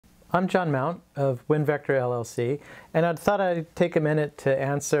I'm John Mount of WinVector LLC, and I thought I'd take a minute to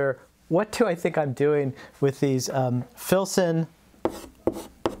answer what do I think I'm doing with these Filson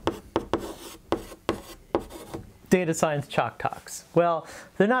Data Science Chalk Talks. Well,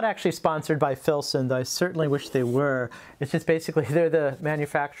 they're not actually sponsored by Filson, though I certainly wish they were. It's just basically they're the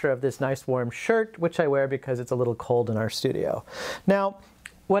manufacturer of this nice warm shirt, which I wear because it's a little cold in our studio. Now,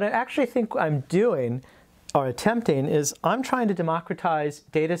 what I actually think I'm doing or attempting is I'm trying to democratize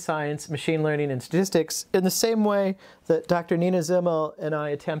data science, machine learning, and statistics in the same way that Dr. Nina Zimmel and I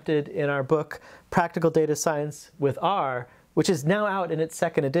attempted in our book, Practical Data Science with R, which is now out in its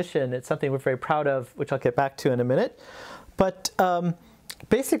second edition. It's something we're very proud of, which I'll get back to in a minute. But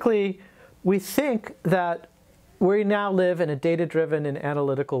basically, we think that we now live in a data-driven and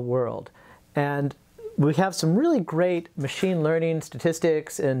analytical world. And we have some really great machine learning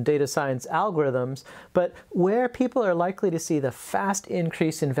statistics and data science algorithms, but where people are likely to see the fast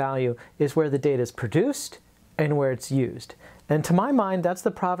increase in value is where the data is produced and where it's used. And to my mind, that's the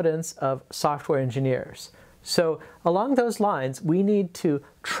providence of software engineers. So along those lines, we need to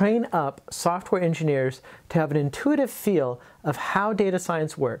train up software engineers to have an intuitive feel of how data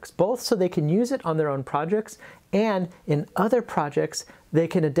science works, both so they can use it on their own projects and in other projects, they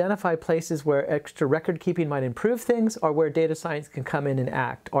can identify places where extra record keeping might improve things or where data science can come in and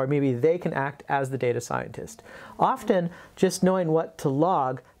act, or maybe they can act as the data scientist. Often, just knowing what to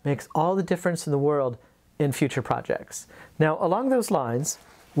log makes all the difference in the world in future projects. Now, along those lines,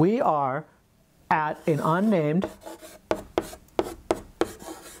 we are at an unnamed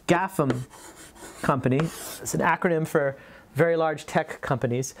GAFAM company. It's an acronym for very large tech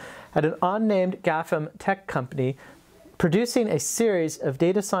companies. At an unnamed GAFAM tech company producing a series of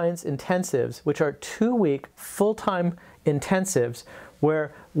data science intensives, which are 2-week full-time intensives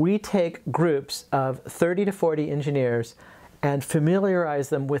where we take groups of 30 to 40 engineers and familiarize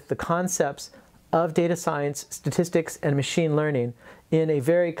them with the concepts of data science, statistics, and machine learning in a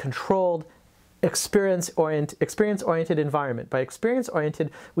very controlled, experience-oriented environment. By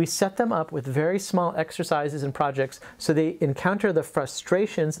experience-oriented, we set them up with very small exercises and projects so they encounter the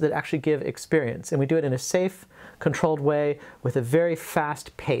frustrations that actually give experience. And we do it in a safe, controlled way with a very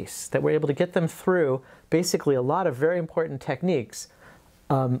fast pace that we're able to get them through basically a lot of very important techniques.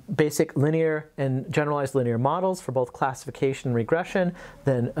 Basic linear and generalized linear models for both classification and regression,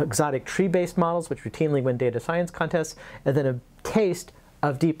 then exotic tree-based models, which routinely win data science contests, and then a taste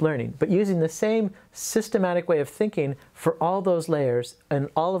of deep learning, but using the same systematic way of thinking for all those layers, and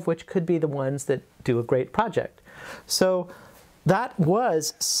all of which could be the ones that do a great project. So that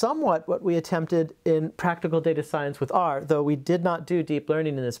was somewhat what we attempted in Practical Data Science with R, though we did not do deep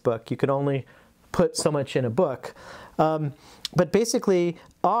learning in this book. You could only put so much in a book. But basically,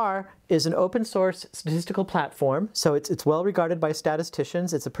 R is an open source statistical platform, so it's well regarded by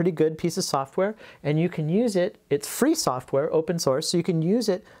statisticians. It's a pretty good piece of software, and you can use it. It's free software, open source, so you can use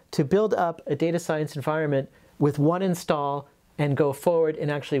it to build up a data science environment with one install and go forward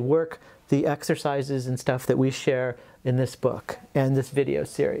and actually work the exercises and stuff that we share in this book and this video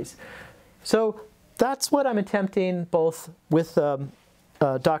series. So that's what I'm attempting both with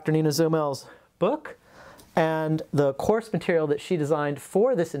Dr. Nina Zimmel's book and the course material that she designed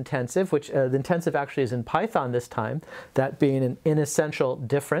for this intensive, which the intensive actually is in Python this time, that being an inessential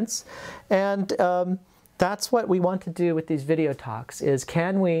difference. And that's what we want to do with these video talks, is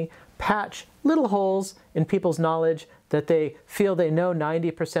can we patch little holes in people's knowledge that they feel they know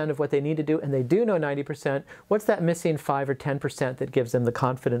 90% of what they need to do, and they do know 90%. What's that missing 5 or 10% that gives them the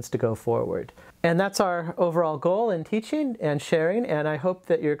confidence to go forward? And that's our overall goal in teaching and sharing, and I hope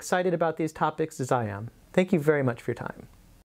that you're excited about these topics as I am. Thank you very much for your time.